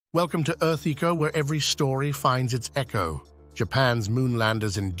Welcome to EarthEcho, where every story finds its echo. Japan's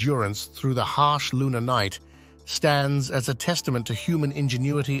Moonlander's endurance through the harsh lunar night stands as a testament to human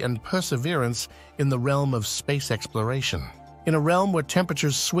ingenuity and perseverance in the realm of space exploration. In a realm where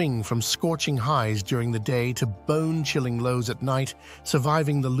temperatures swing from scorching highs during the day to bone-chilling lows at night,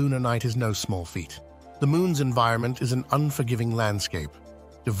 surviving the lunar night is no small feat. The moon's environment is an unforgiving landscape,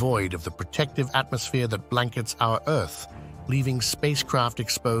 devoid of the protective atmosphere that blankets our Earth, leaving spacecraft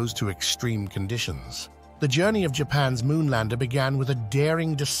exposed to extreme conditions. The journey of Japan's Moonlander began with a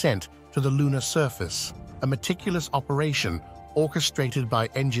daring descent to the lunar surface, a meticulous operation orchestrated by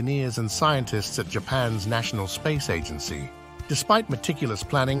engineers and scientists at Japan's National Space Agency. Despite meticulous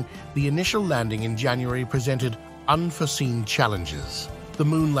planning, the initial landing in January presented unforeseen challenges. The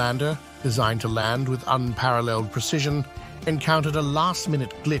Moonlander, designed to land with unparalleled precision, encountered a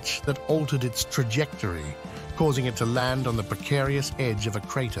last-minute glitch that altered its trajectory, causing it to land on the precarious edge of a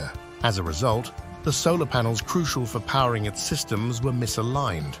crater. As a result, the solar panels crucial for powering its systems were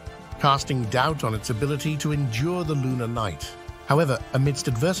misaligned, casting doubt on its ability to endure the lunar night. However, amidst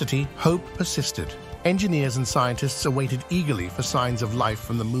adversity, hope persisted. Engineers and scientists awaited eagerly for signs of life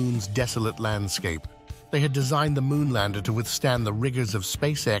from the moon's desolate landscape. They had designed the Moonlander to withstand the rigors of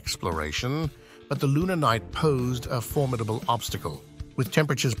space exploration, but the lunar night posed a formidable obstacle. With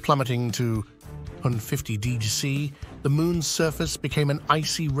temperatures plummeting to 150 degrees C, the moon's surface became an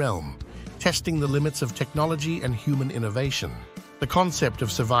icy realm, testing the limits of technology and human innovation. The concept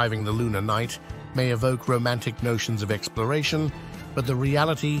of surviving the lunar night may evoke romantic notions of exploration, but the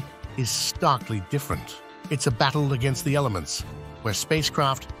reality is starkly different. It's a battle against the elements, where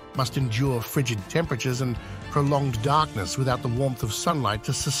spacecraft must endure frigid temperatures and prolonged darkness without the warmth of sunlight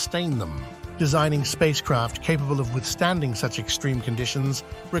to sustain them. Designing spacecraft capable of withstanding such extreme conditions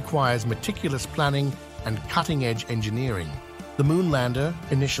requires meticulous planning and cutting-edge engineering. The Moonlander,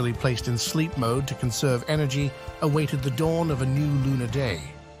 initially placed in sleep mode to conserve energy, awaited the dawn of a new lunar day.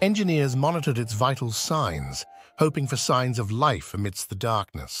 Engineers monitored its vital signs, hoping for signs of life amidst the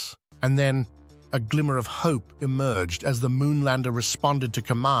darkness. And then, a glimmer of hope emerged as the Moonlander responded to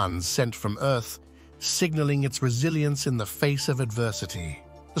commands sent from Earth, signaling its resilience in the face of adversity.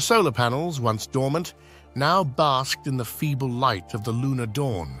 The solar panels, once dormant, now basked in the feeble light of the lunar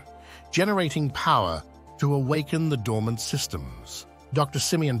dawn, generating power to awaken the dormant systems. Dr.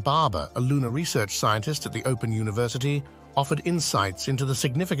 Simeon Barber, a lunar research scientist at the Open University, offered insights into the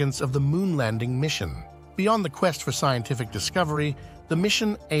significance of the moon landing mission. Beyond the quest for scientific discovery, the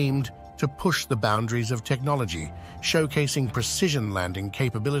mission aimed to push the boundaries of technology, showcasing precision landing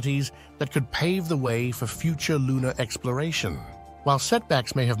capabilities that could pave the way for future lunar exploration. While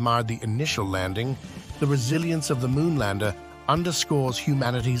setbacks may have marred the initial landing, the resilience of the Moonlander underscores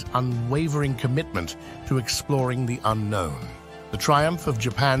humanity's unwavering commitment to exploring the unknown. The triumph of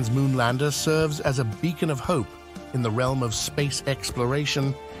Japan's Moonlander serves as a beacon of hope in the realm of space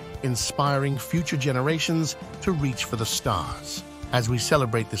exploration, inspiring future generations to reach for the stars. As we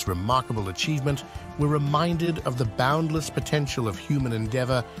celebrate this remarkable achievement, we're reminded of the boundless potential of human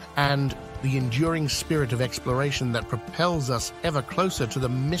endeavor and the enduring spirit of exploration that propels us ever closer to the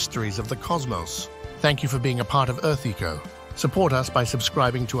mysteries of the cosmos. Thank you for being a part of EarthEcho. Support us by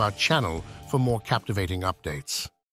subscribing to our channel for more captivating updates.